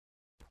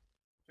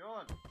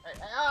Sean.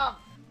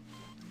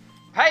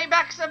 Hey,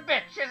 Payback's a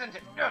bitch, isn't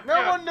it?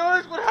 no one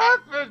knows what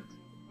happened!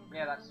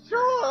 Yeah, that's true.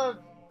 Sean!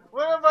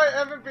 When have I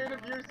ever been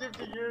abusive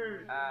to you?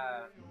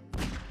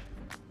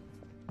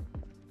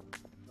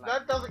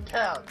 That doesn't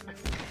count.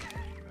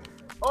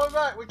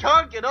 Alright, we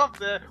can't get off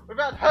there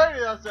without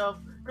hurting ourselves,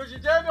 because you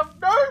don't have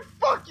no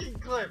fucking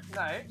clip!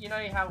 No, you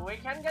know how we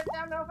can get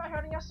down there without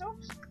hurting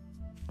ourselves?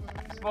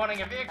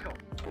 Spawning a vehicle.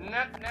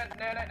 No.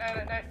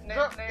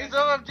 So, is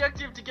our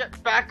objective to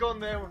get back on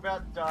there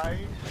without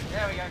dying?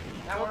 There we go.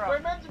 Now We're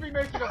meant to be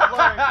making a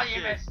flying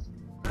You ship. missed.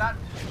 But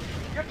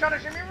you're trying to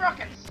shoot me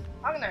rockets.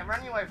 I'm gonna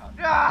run you over.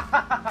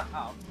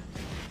 Oh.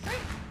 See?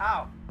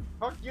 Ow.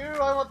 Fuck you,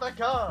 I want the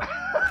car!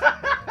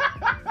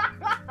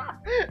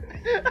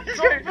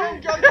 Stop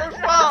boom gun so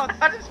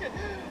fast!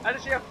 I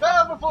just hear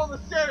Fail before the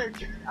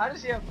Scenic! I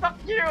just hear fuck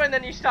you, and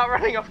then you start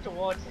running off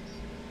towards us.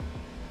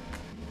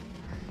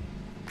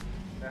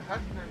 Now how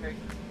can I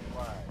make this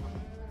fly?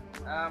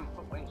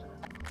 Put wings on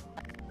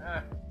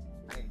it.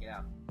 I need to get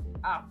out.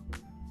 Ow.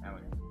 There we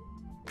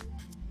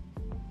go.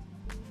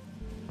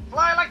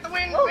 Fly like the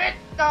wind, bitch!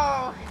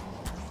 Oh.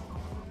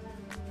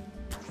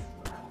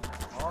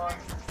 Come on,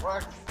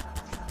 work.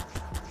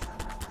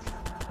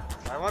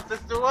 I want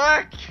this to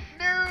work!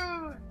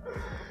 No!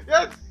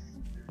 Yes!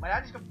 My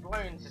dad just got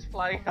balloons just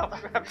flying up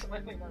for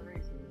absolutely no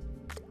reason.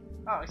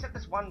 Oh, except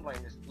this one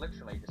balloon is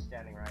literally just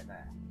standing right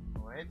there.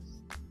 Wait.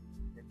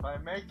 If I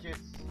make it...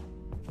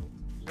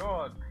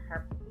 Sean.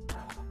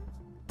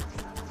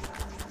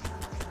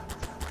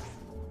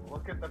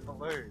 Look at the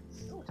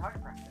balloons. Ooh,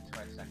 target practice.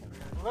 Wait a second.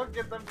 Look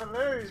at the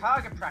balloons!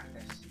 Target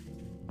practice.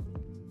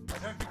 I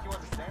don't think you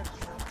understand,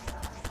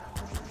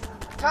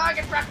 Sean.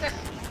 Target practice!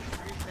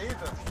 You see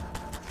them.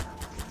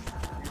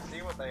 You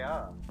see what they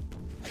are.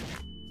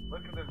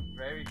 Look at them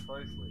very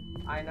closely.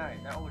 I know,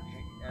 they're all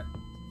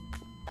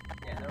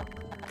yeah,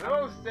 They're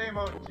all same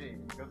old G,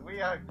 because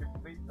we are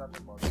complete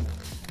thunderbolts.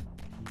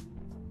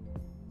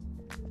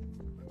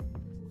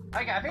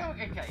 Okay, I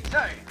think okay,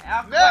 so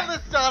our Now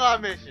let's start our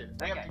mission!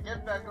 We Okay. have to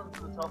get back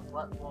onto the top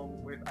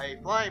platform with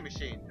a flying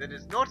machine that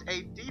is not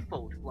a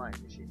default flying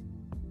machine.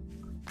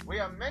 We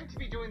are meant to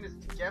be doing this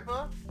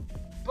together,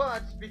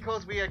 but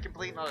because we are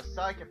complete not a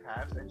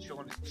psychopath and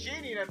Sean is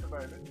cheating at the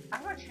moment.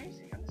 I'm not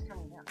chasing, I'm just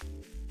coming down.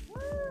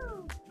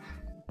 Woo!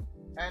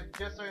 And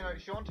just so you know,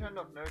 Sean turned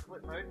off no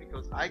clip mode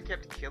because I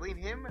kept killing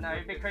him. No,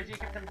 because you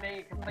kept being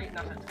a complete and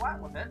utter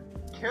twat with it.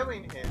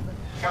 Killing him.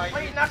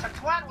 Complete and utter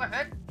twat with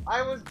it!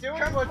 I was doing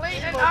what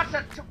Complete and people...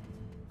 utter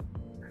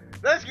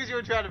That's because you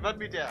were trying to run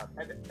me down.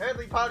 And the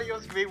early part of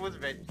your screen was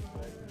vengeance.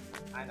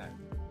 I know.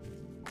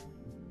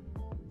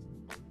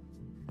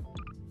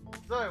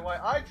 So,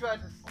 while I try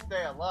to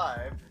stay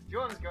alive,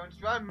 Sean is going to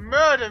try and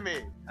murder me!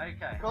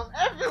 Okay. Because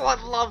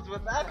everyone loves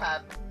when that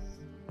happens!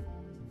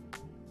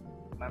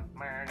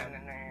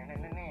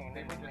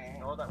 People just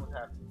ignore that was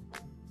happening.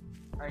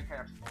 Okay,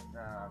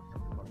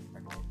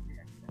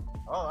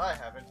 Oh, I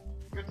haven't.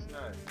 Good to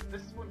know.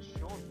 This is what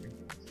Sean's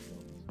thinking.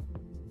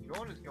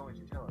 Sean is going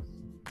to tell us,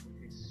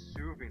 with his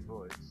soothing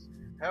voice,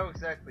 how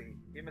exactly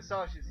he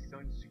massages his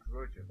own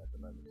scrotum at the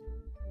moment.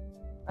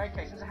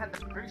 okay, since I had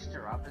the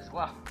booster up as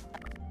well.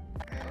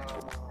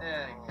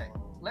 Okay,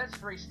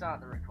 let's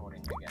restart the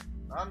recording again.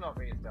 I'm not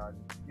restarting.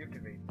 You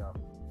can restart.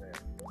 There.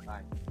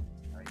 Fine.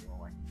 Oh, you're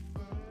away.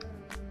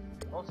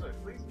 Also,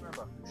 please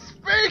remember,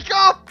 SPEAK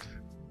UP!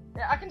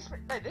 Yeah, I can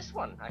speak. No, this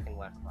one I can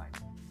work fine.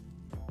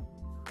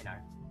 You know.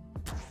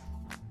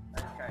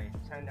 Okay,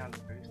 turn down the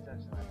booster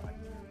so I like.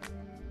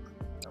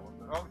 That was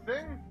the wrong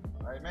thing.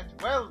 I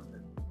meant weld.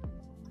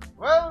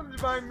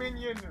 Weld, my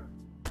minion.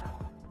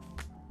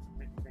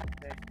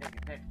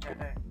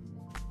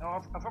 No,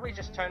 I'll probably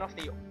just turn off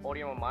the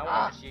audio on my one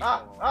and just use your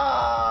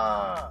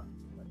one.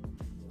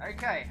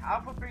 Okay,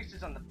 I'll put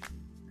boosters on the.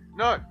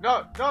 No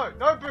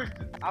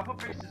boosters. I'll put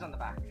boosters on the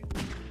back.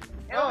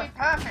 It'll be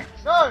perfect.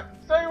 No,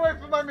 stay away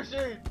from my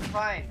machine.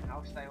 Fine,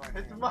 I'll stay away from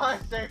It's you. my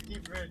safety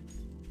bridge.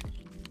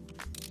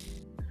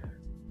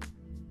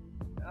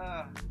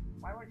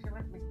 Why won't you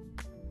let me?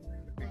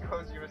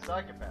 Because you're a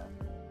psychopath.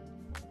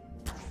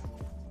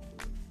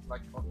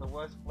 Like, of the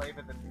worst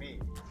flavor than me.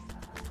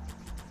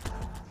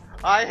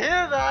 I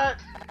hear that!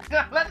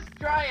 Let's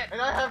try it!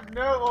 And I have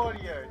no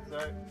audio,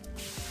 so...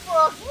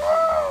 Fuck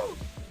you!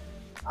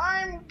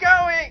 I'm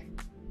going!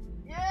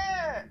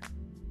 Yeah!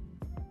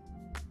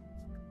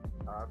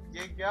 Up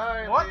you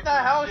go, What the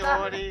hell is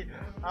shorty.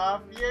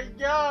 Up you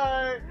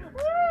go!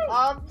 Woo!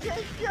 Up you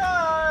go!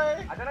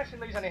 I don't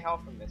actually lose any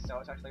health from this, so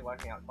it's actually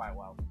working out quite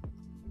well.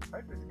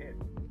 Hope it's good.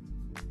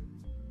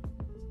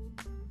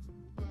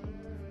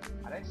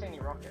 I don't see any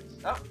rockets.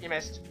 Oh, you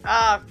missed.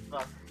 Ah,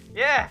 fuck.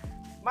 Yeah!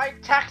 My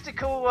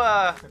tactical,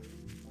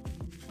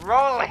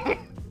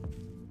 rolling!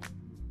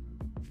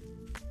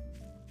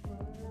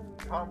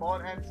 Come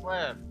on and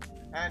slam.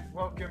 And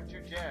welcome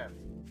to Jam.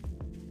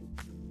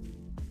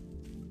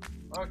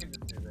 I can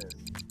just do this.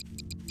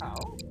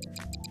 Oh.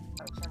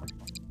 That was so much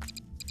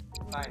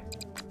fun. Fine.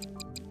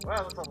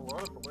 Wow, that's a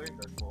lot of balloons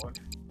I spawned.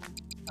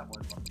 That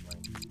was fun to play.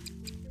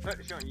 No,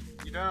 Sean,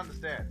 you don't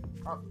understand.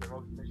 Oh,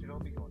 they should all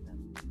be going now.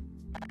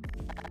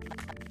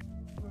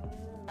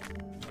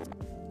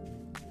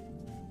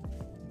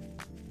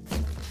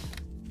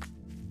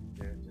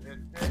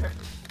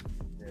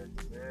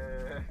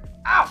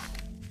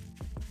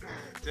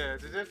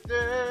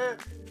 Okay,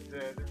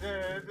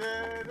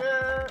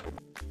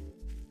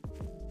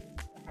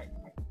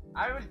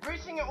 I was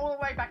boosting it all the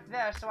way back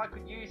there so I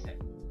could use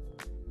it.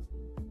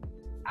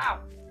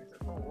 Ow!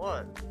 For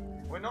what?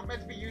 We're not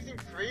meant to be using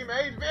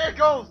pre-made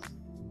vehicles!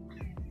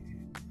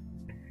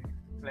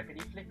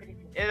 Flippity flippity.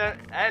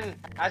 And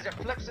as it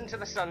flips into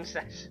the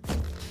sunset.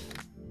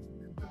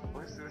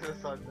 Flips into the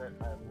sunset.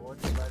 I have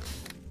warned you, man.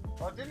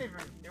 Oh,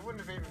 it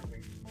wouldn't have even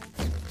been.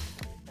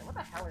 Hey, what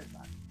the hell is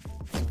that?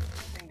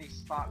 Seeing these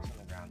sparks on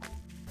the ground.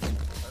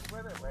 That's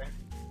where they went.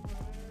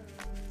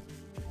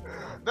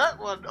 That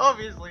one,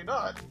 obviously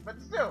not,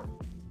 but still.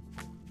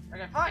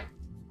 Okay, fine.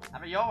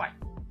 Have it your way.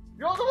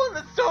 You're the one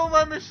that stole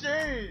my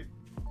machine!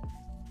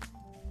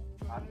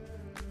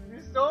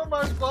 You stole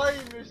my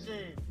flying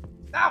machine!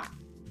 No!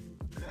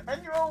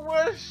 And you're a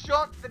worse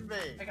shot than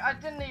me! Like, I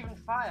didn't even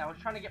fire. I was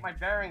trying to get my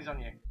bearings on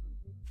you.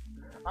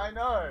 I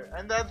know,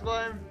 and that's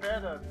why I'm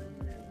better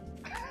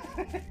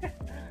than you.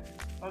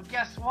 Well,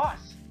 guess what?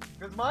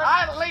 Because my...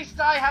 At least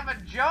I have a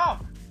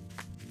job!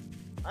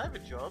 I have a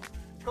job.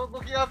 It's called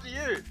looking after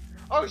you.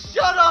 Oh,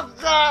 shut up,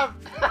 Sam!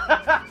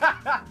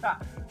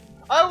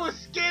 I will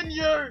skin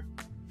you!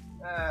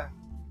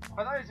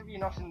 For those of you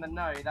not in the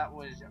know, that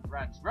was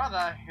Brad's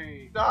brother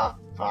who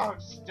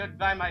stood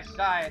by my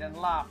side and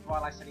laughed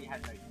while I said he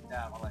had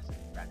no, while I said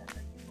Brad had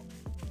no people.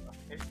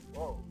 Okay,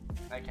 whoa.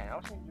 Okay, I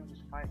was thinking you'll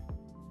just find.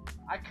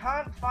 I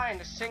can't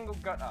find a single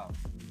gun. Oh.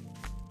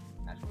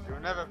 You'll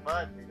never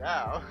find me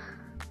now.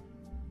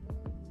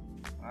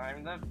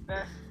 I'm the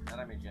best.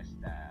 Let me just,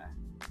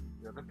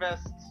 You're the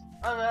best.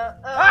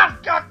 Ah,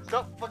 God!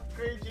 Stop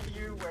cringing,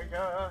 you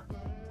wigger.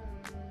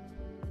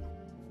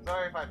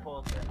 Sorry if I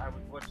paused it. I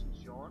was watching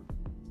Sean.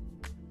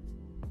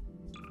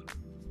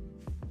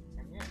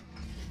 And yeah.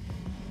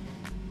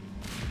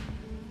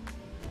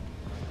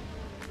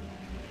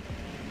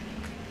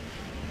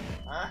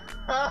 I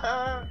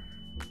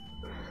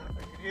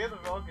can hear the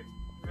rocket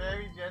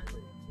very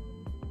gently.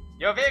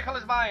 Your vehicle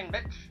is mine,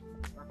 bitch.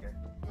 Okay.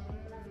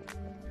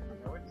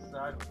 Now which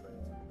side was it?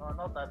 Oh,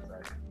 not that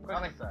side.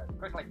 Quickly, Other side.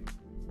 quickly.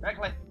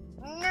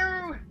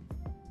 No!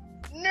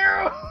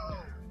 No!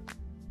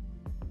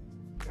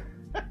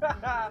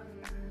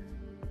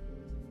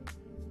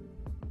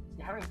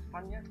 You having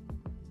fun yet?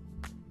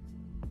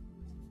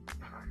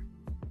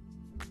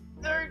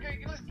 There we go,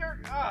 let's go!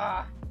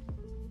 Ah!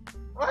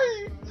 What are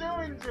you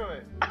doing to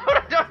it? I'm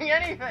not doing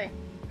anything!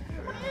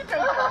 What are you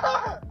doing?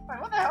 Wait,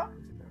 what the hell?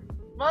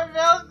 My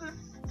mouse is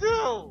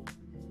still!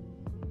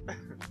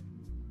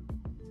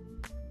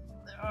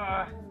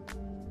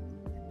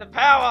 The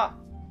power!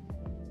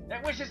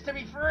 It wishes to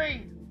be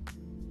free!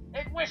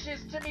 It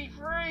wishes to be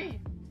free!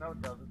 No,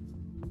 it doesn't.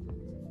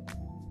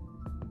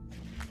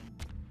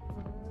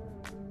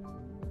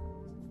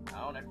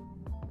 Oh no.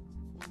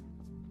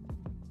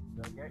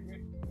 Don't get you?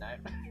 No.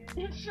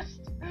 It's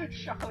just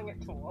shuffling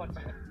it towards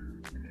you.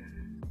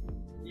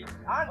 You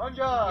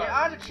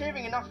aren't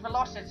achieving enough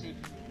velocity.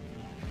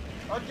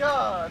 On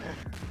guard!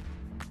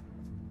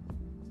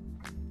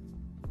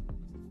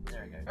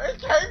 There we go. It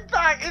came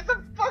back! It's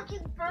a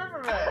fucking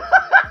boomerang!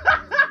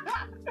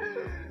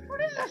 What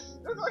is this?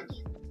 It's like...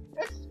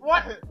 It's...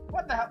 What?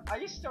 What the hell? Are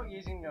you still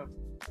using your...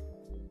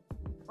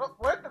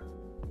 What the...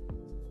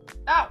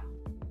 Ow!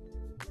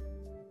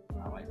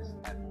 Oh wait, this is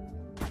bad.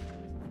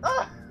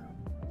 Ah!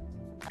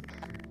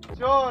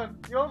 Sean,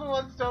 you're the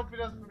one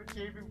stopping us from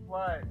achieving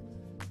flight.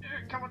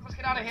 Come on, let's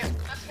get out of here.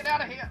 Let's get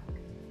out of here.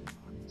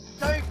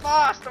 So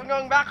fast, I'm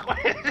going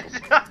backwards.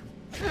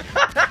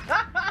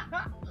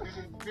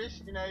 Shooting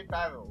fish in a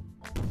barrel.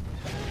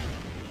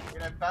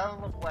 In a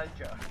barrel of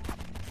wager.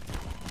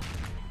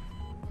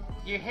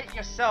 You hit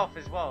yourself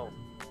as well.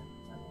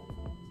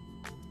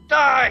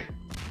 Die!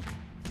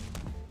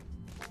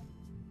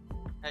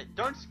 Hey,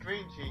 don't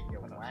screen cheat, you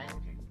wank.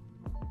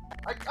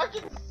 I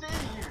can see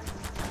you!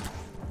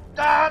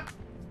 Dad!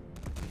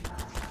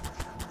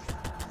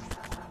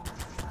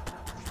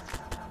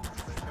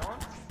 So Sean,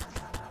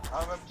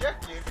 our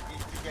objective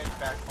is to get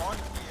back on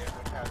here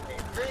without a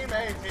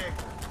pre-made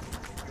vehicle.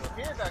 If you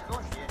appear back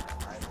on here,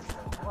 I will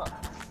set you up.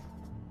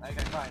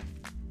 Okay, fine.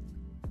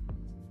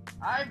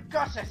 I've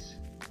got it!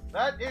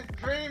 That is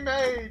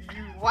pre-made,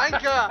 you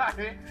wanker!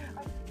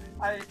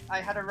 I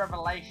had a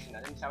revelation.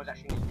 I didn't say I was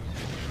actually going to use it.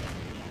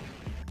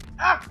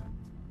 Ah!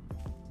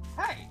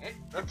 Hey, it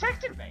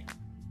detected me.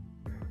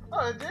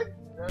 Oh, it did?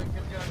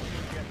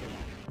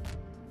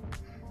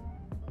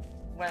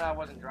 When I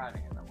wasn't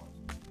driving it, that was.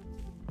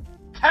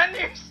 Can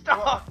you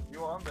stop? You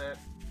were on there.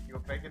 You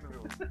were breaking the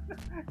rules.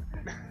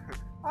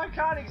 I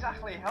can't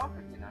exactly help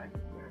it, you know.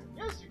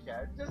 Yes, you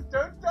can. Just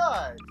don't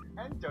die.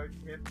 And don't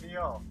piss me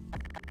off.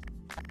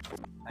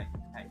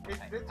 It's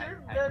the two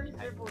very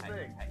simple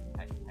things.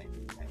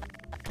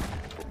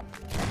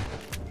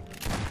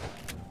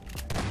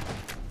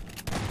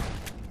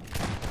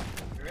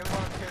 You really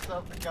want to piss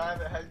off the guy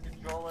that has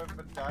control over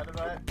the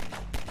dynamite?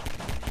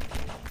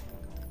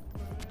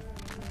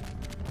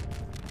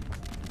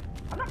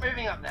 I'm not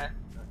moving up there.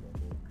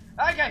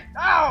 Okay.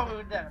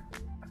 Oh, damn it.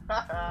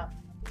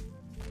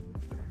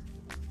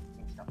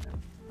 Stop now.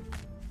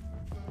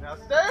 No, Now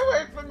stay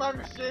away from my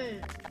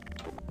machine!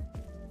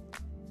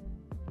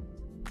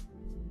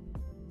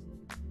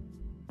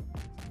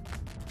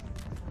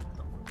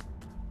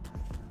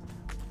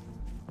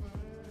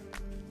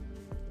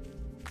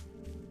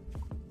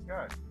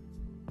 Go.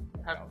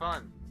 Have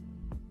fun.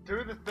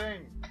 Do the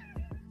thing.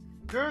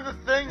 Do the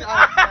thing,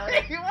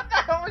 I said. What the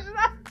hell was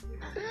that?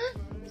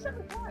 You said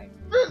the thing.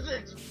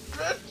 Physics,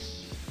 bitch!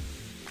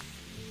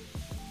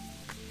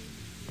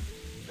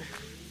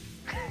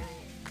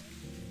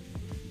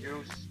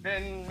 You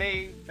spin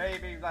me,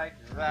 baby, like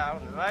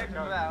round, right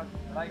around,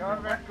 like Your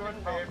record,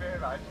 baby,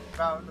 right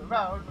round,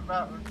 round,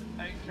 round.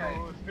 Okay.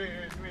 You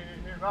spin me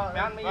right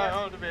Found me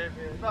round, baby,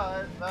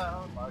 right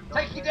round.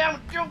 Take you down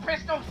with dual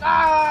pistols!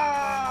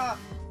 Ah!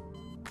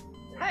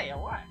 Hey,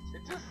 alright.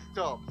 It just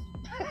stops.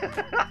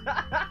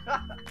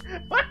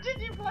 What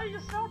did you blow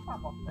yourself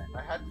up off then?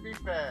 I had to be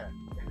fair.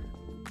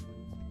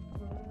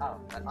 Oh,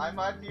 that's... I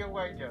might be a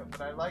waiter,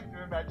 but I like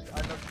to imagine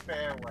I'm a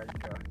fair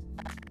waiter.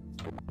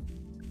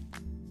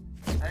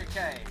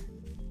 Okay.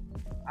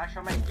 I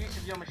shall make use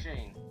of your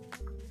machine.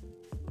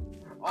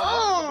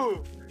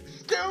 Oh!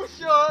 Skill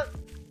shot!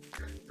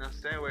 Now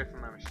stay away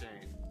from my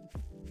machine.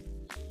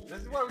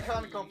 This is why we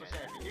can't accomplish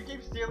anything. You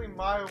keep stealing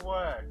my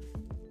work.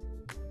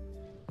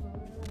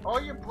 Or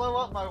you blow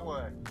up my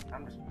work.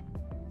 I'm just...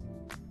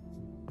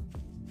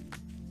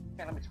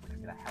 Okay, let me switch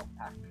to the health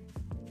pack.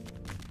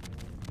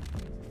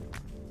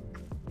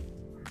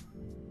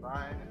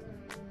 Fine.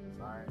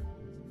 Fine.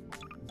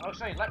 Oh,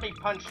 sorry, let me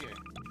punch you.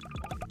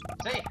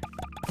 See?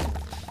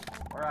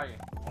 Where are you?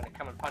 I'm gonna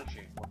come and punch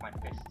you with my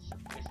fists.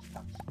 Fist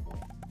cups.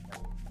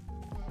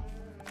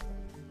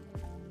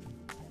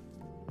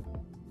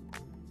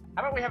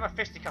 How about we have a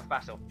fisticuff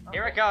battle? Okay.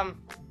 Here I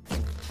come.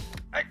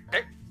 Hey,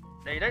 hey,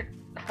 there you do.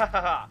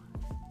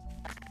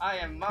 I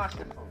am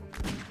masterful.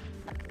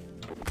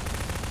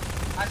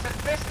 I said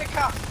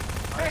fisticuffs!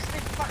 Fisty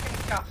fucking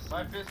cuffs!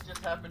 My fist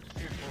just happened to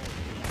shoot forward.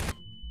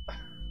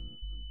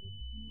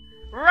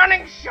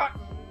 Running shot!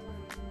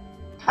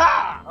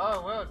 Ha!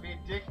 Oh well, it'd be a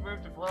dick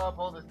move to blow up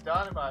all this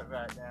dynamite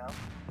right now.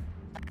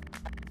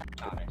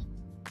 Oh, nice.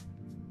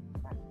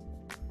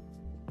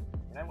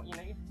 You know what you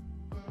need?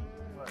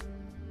 What?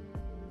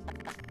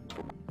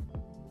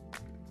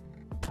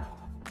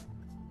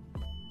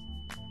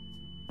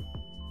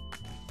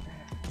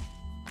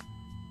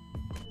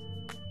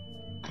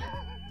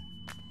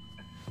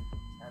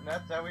 And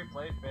that's how we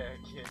play fair,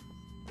 kids.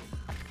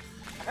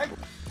 Hey!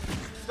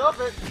 Stop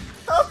it!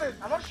 Stop it!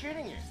 I'm not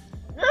shooting you.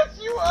 Yes,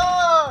 you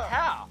are!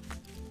 How?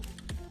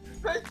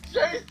 They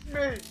chased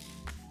me!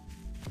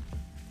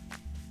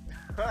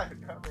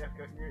 Apparently I've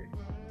got you.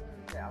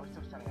 Yeah, I was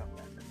still standing up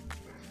there.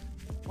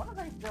 What are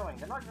they doing?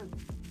 They're not even...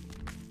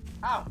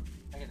 Oh!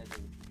 Okay, they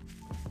do.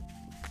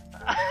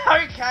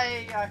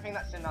 Okay, I think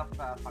that's enough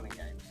fun and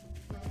games.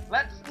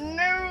 Let's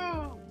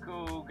no!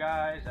 Cool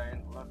guys,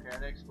 don't look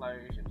at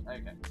explosions.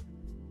 Okay.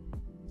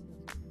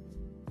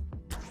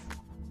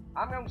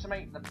 I'm going to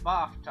make the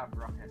bathtub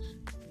rocket.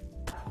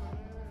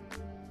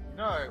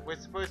 No, we're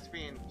supposed to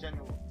be in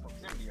general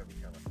proximity of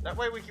each other. That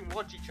way we can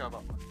watch each other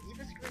on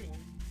either screen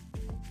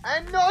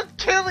and not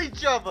kill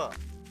each other!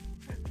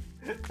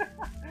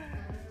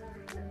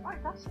 Right,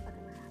 that's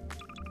pretty bad.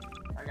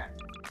 Okay.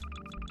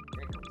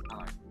 Here it comes.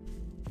 Hello.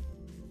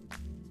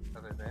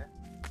 Are they there?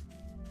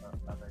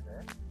 Are they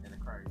there? In the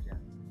crows, yeah.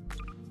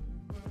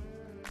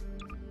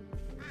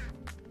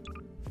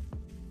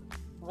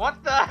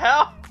 What the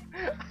hell?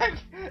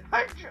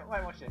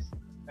 Wait, watch this.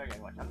 Okay,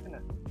 watch. I'm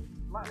gonna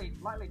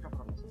lightly drop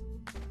on this.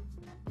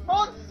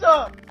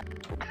 Monster!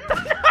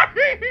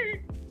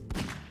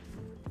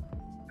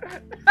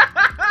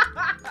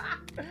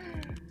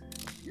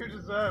 You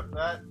deserve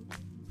that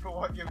for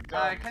what you've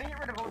done. Can you get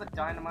rid of all the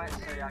dynamite so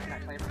I can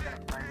actually get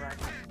a frame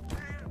rate?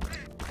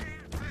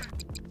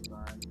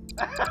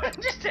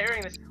 I'm just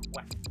tearing this.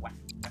 Whack.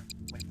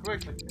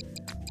 Quickly.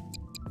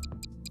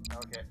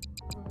 Okay.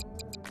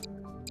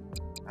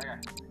 Okay.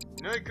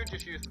 You know, you could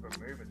just use the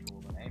remover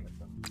tool and aim at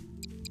them.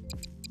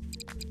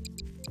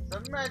 It's a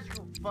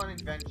magical, fun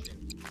invention.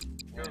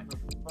 Goes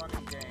with fun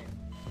and games.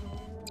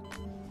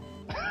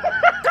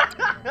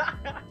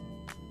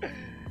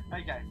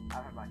 Okay,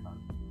 I've had my fun.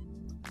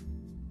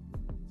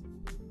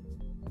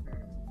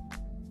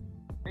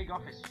 Big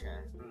office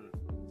chair.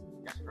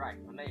 Just right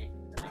for me,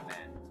 the big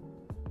man.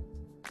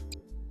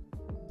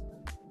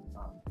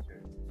 Oh,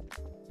 true.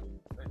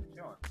 But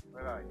John,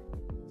 where are you?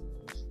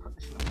 Just put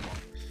this in the box.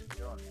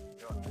 John,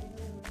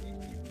 you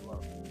need to keep it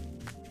low.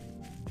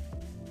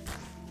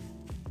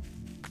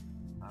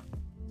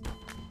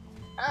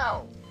 Ow!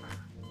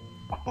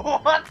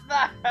 What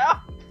the hell?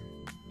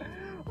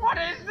 What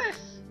is this?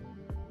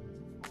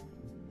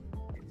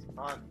 It's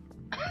fun.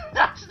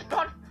 That's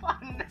not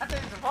fun. That is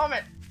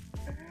vomit.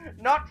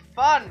 Not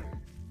fun.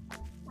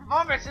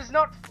 Vomit is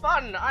not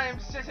fun. I am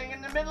sitting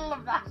in the middle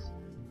of that.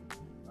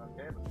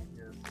 Okay, let me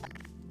just...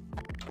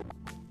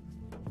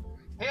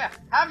 Here,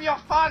 have your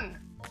fun.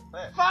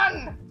 There.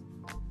 Fun.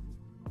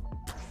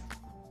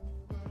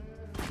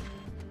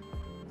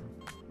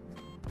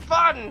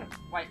 Fun.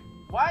 Wait,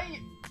 why?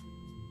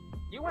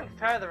 You went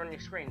further on your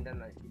screen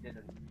than you did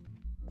in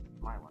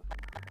my one.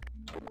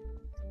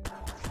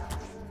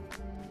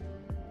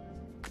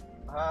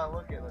 Ah,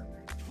 look at it.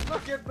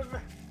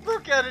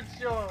 Look at it,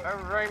 Sean!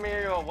 Oh,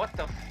 Romeo, what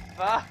the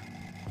fuck?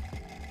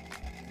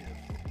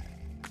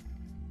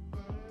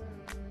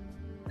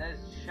 There's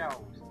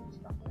shells and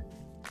stuff.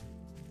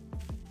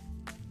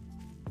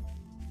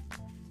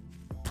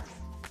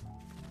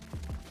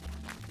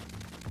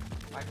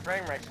 My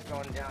frame rate's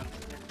going down.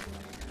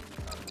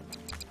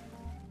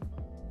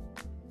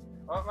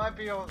 Oh, it might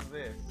be all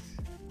this.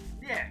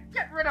 Yeah,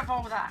 get rid of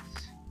all that!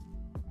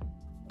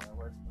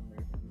 Where's the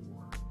meeting?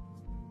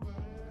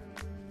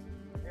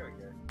 Here we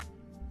go.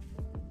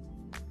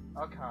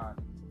 I can't.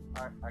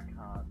 I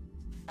can't.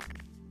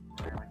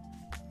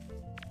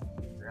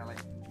 Really?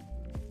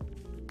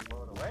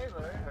 Blow it away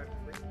though,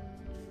 hopefully.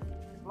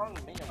 It's long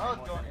to me. Oh,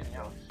 it's gone. It's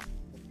gone.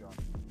 It's gone.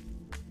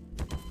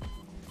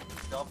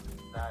 Stop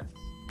that.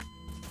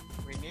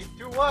 We need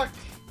to work!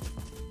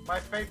 My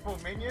faithful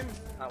minion.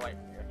 Oh wait,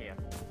 you're here.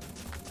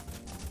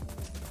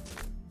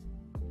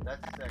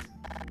 That's sex.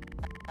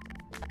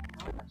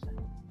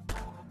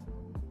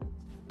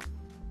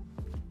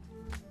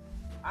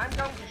 I'm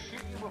going to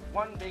shoot you with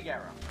one big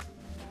arrow.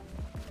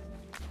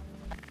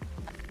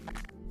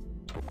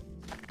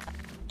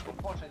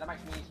 Unfortunately, that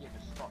makes me easier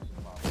to spot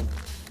as well.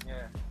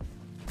 Yeah.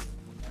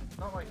 It's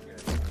not like you're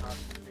hard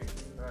to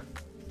shoot, but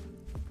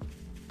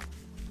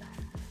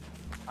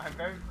I'm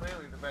very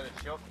clearly the better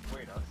shot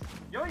between us.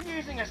 You're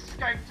using a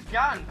scoped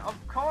gun. Of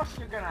course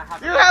you're gonna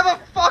have. You have a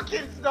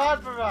fucking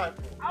sniper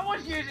rifle. I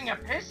was using a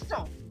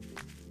pistol.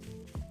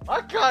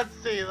 I can't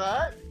see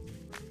that.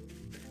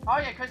 Oh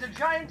yeah, because a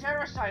giant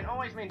arrow sign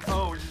always means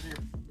this is your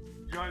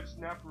giant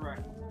sniper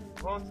rifle.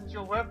 Well, since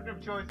your weapon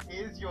of choice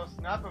is your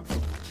sniper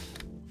rifle.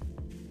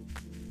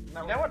 You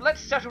know what?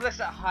 Let's settle this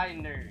at high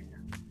noon.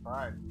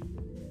 Fine.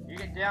 You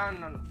get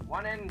down on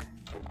one end.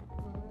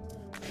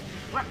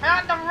 We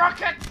found the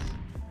rockets!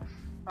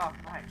 Oh,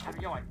 right. Have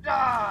you going?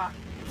 Ah!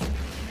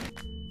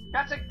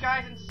 That's a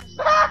guy in.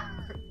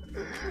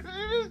 Did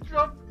you just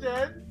drop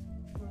dead?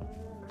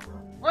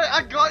 Wait,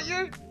 I got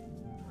you?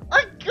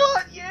 I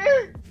got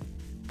you!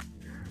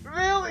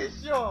 Really,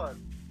 Sean?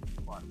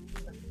 What?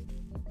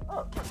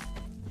 Oh.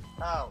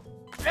 Ow.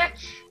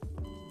 Bitch!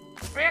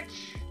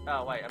 Bitch!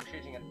 Oh, wait, I'm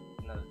shooting at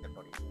another dead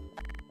body.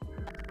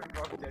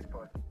 Wrong dead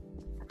body.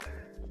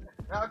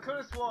 Now, I could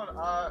have sworn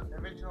our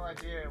original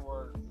idea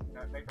was,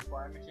 make a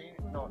flying machine,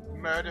 not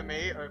murder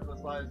me over the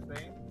slightest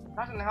thing.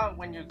 Doesn't help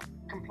when you're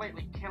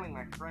completely killing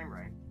my frame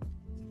rate.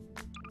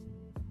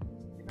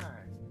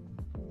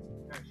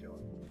 Sean.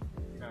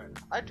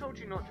 I told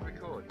you not to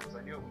record because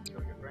I knew it would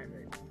kill your frame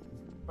rate.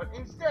 But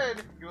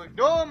instead, you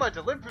ignore my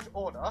deliberate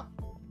order.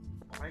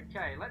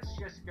 Okay, let's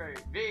just go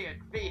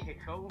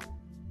vehicle,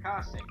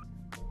 car seat.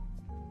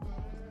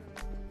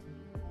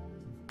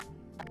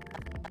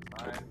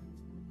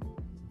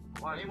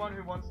 Fine. Anyone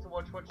who wants to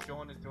watch what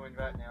Sean is doing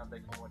right now, they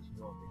can watch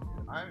your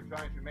video. I'm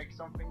trying to make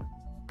something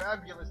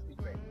fabulously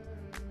great.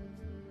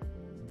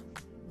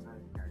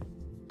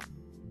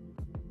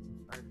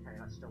 Okay,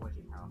 that's still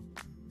working power.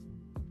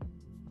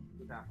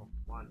 Be careful.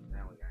 One,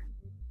 there we go.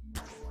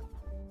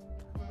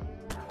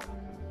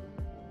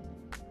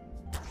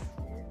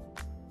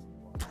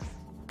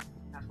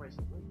 That's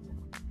wasting wood.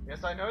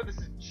 Yes, I know this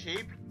is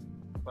cheap,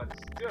 but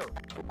still,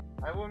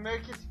 I will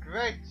make it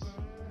great.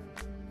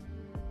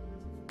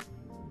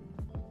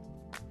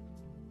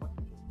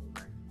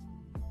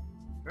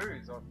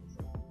 Booze,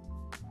 obviously.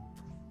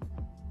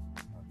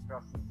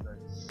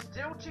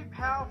 Still too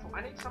powerful.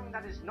 I need something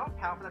that is not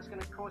powerful that's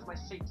going to cause my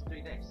seat to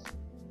do this.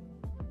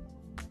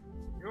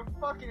 You're a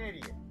fucking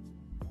idiot.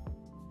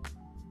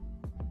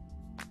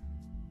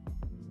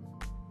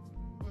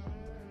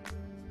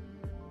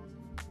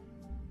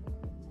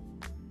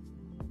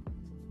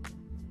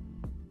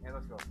 Yeah,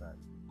 let's go with that.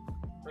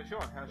 So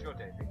Sean, how's your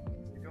day been?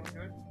 You doing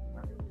good?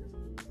 I'm doing good.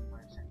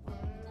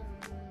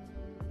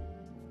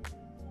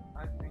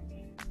 I think...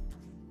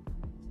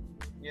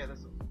 Yeah, this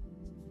is...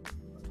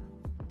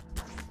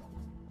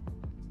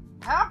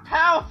 How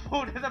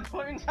powerful do the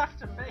balloons have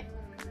to be?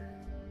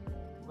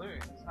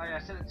 Balloons? Oh yeah,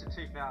 I set it to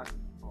 2,000.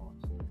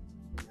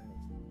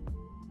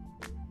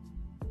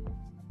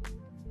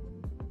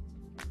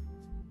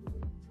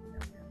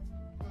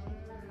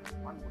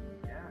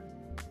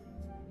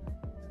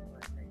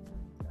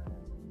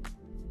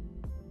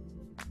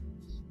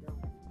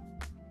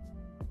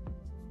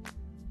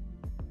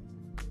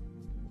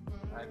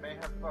 I may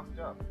have fucked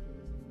up.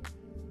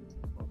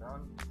 Hold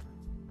on.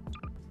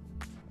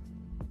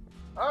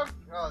 Oh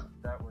god,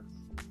 that was...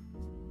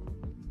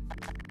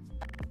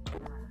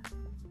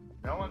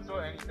 No one saw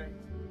anything.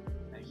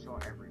 They saw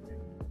everything.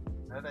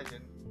 No, they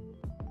didn't.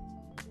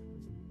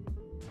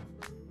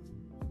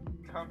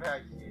 Come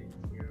back here,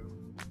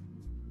 you.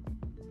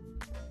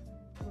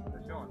 So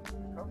Sean,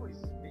 you probably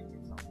speak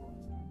at some point.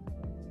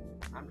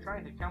 I'm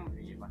trying to come for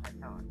you, but I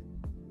can't.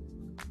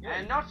 Yeah,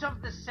 And not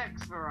of the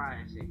sex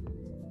variety.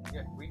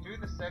 yeah, we do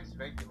the sex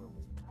regularly.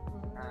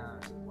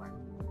 What?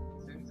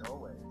 Since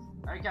always.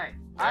 Okay,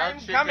 Now, I'm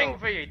Chico. coming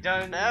for you.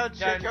 Dun Now,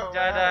 dun Chico,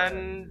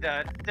 dun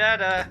dun dun dun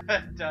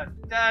dun dun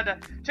dun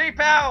dun. Too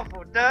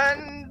powerful.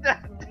 Dun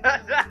dun dun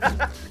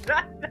dun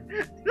dun.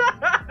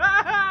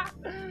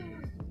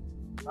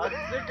 I'm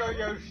sick of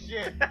your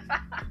shit.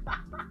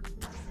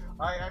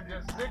 I am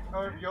just sick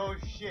of your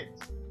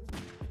shit.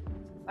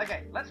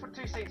 Okay, let's put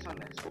 2 seats on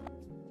this.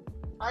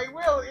 I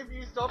will if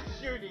you stop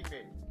shooting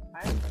me.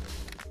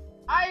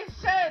 I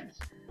said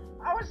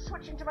I was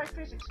switching to my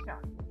physics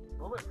gun.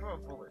 Bullet for a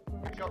bullet.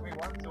 You shot me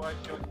once, so I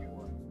shot you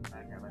once.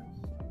 Okay,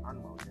 let's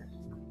unload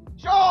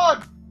this.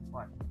 Sean!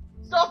 What?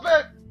 Stop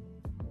it!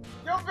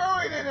 You're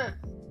ruining it!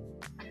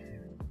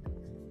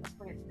 Let's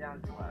bring it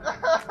down to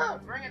us.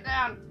 Bring it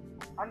down!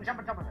 Jump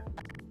on top of it.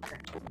 Okay,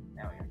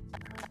 there we go.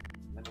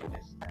 Let me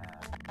just,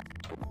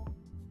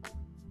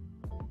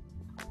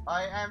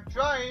 I am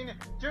trying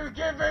to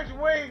give it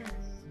wings!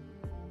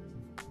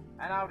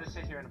 and I'll just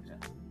sit here and observe.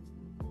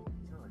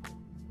 Good.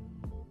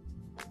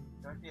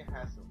 Don't be a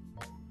hassle.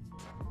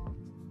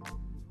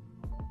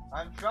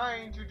 I'm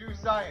trying to do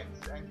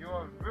science, and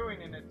you're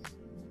ruining it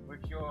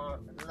with your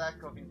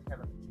lack of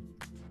intelligence.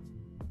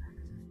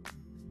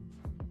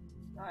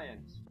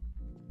 Science.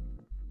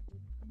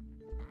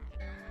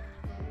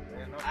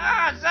 They're not-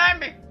 Ah,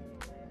 zombie!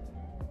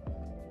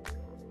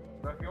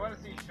 But if you want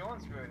to see Sean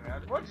screwing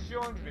around, watch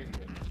Sean's video.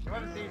 If you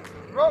want to see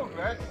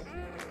progress,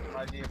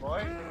 my dear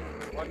boy,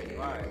 watch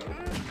mine.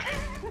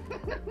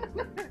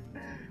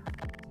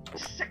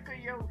 Sick of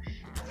your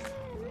shit.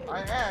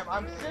 I am.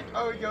 I'm sick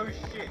of your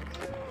shit.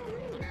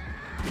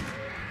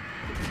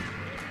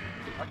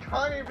 I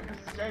can't even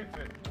escape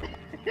it.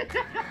 This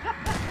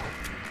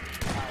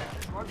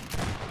one.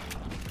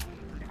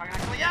 If I can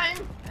actually aim.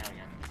 There we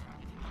go.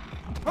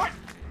 What?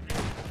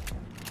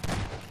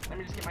 Let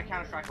me just get my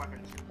Counter-Strike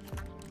weapons.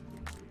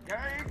 Go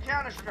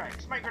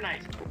Counter-Strike. Smoke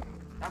grenade.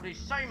 That'll do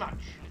so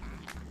much.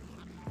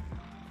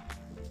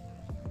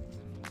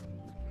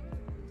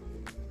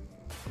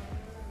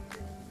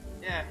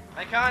 Yeah,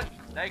 they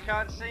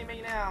can't see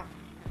me now.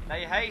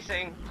 They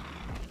hating.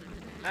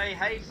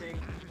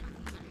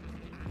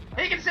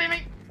 He can see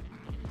me!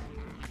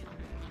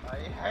 I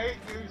hate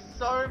you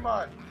so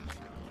much.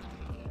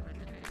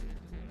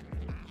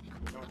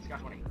 No, it's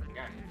got money.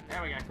 Go.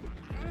 There we go.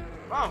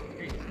 Oh,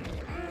 Jesus.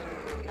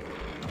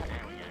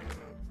 There we go.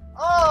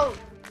 Oh!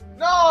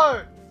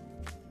 No!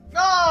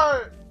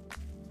 No!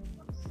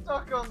 I'm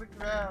stuck on the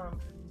ground.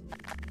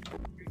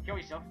 Kill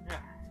yourself.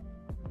 Yeah.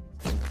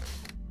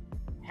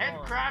 Head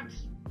Oh. crabs.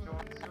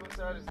 Sean,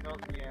 suicide is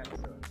not the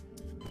answer.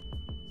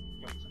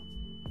 Kill yourself.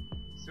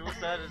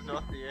 Suicide is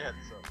not the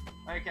answer.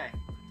 Okay.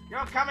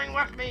 You're coming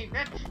with me,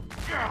 bitch!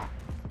 Ugh.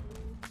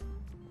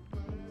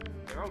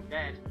 They're all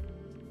dead.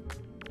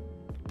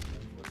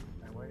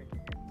 I'm waiting for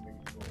you to make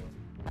sure.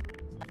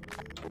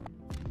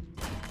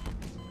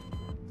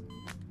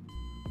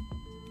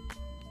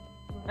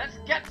 Let's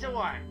get to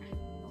work!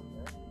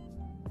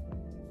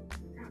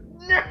 Okay.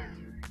 No!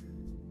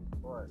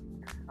 What?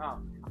 Oh,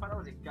 I thought that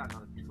was a gun,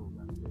 not a tool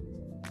gun.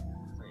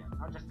 So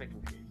yeah, I'm just a bit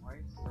confused. Why are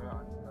you so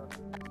unstuck?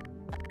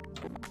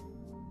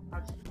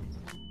 I'm just...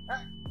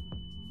 Ah.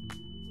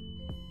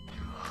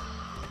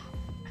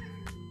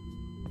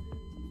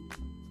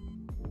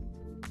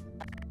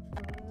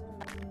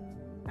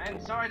 And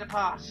sorry to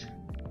pass.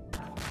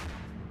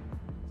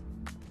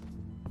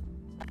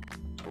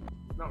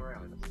 Not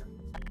really, but still.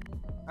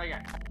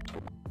 Okay.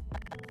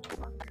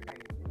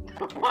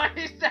 Why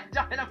is there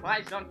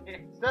dynamite on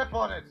here? Step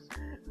on it!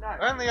 No.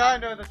 Only I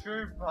know the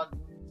true button.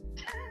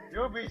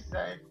 You'll be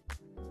safe.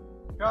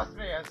 Trust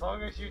me, as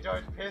long as you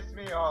don't piss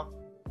me off,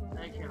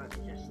 Okay, let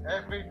me just...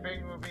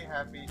 everything will be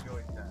happy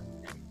joy time.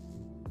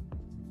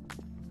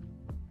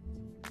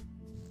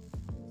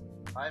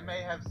 I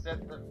may have set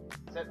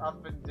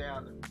up and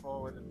down and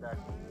forward and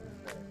backward.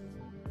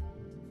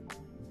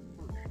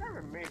 Should I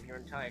remove your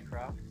entire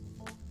craft?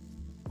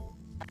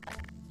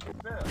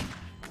 Fair.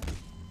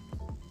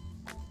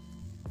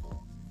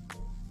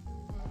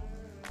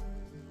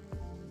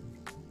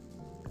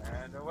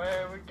 And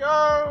away we go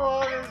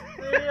on a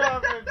sea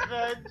of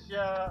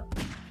adventure.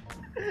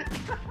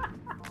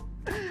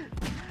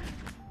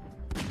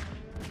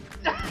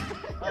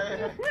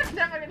 We're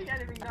never gonna get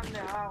anything done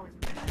now, are we?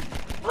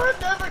 We're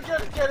never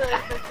gonna get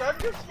anything done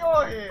because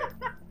you're here.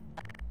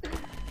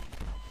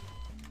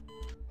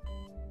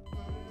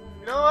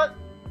 You know what?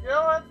 You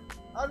know what?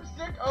 I'm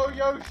sick of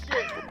your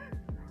shit.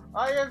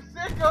 I am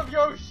sick of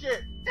your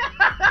shit.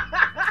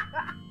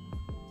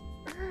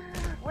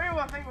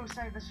 I think we'll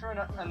save this for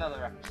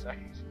another episode.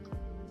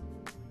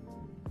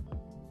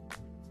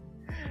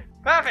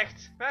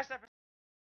 Perfect! First episode.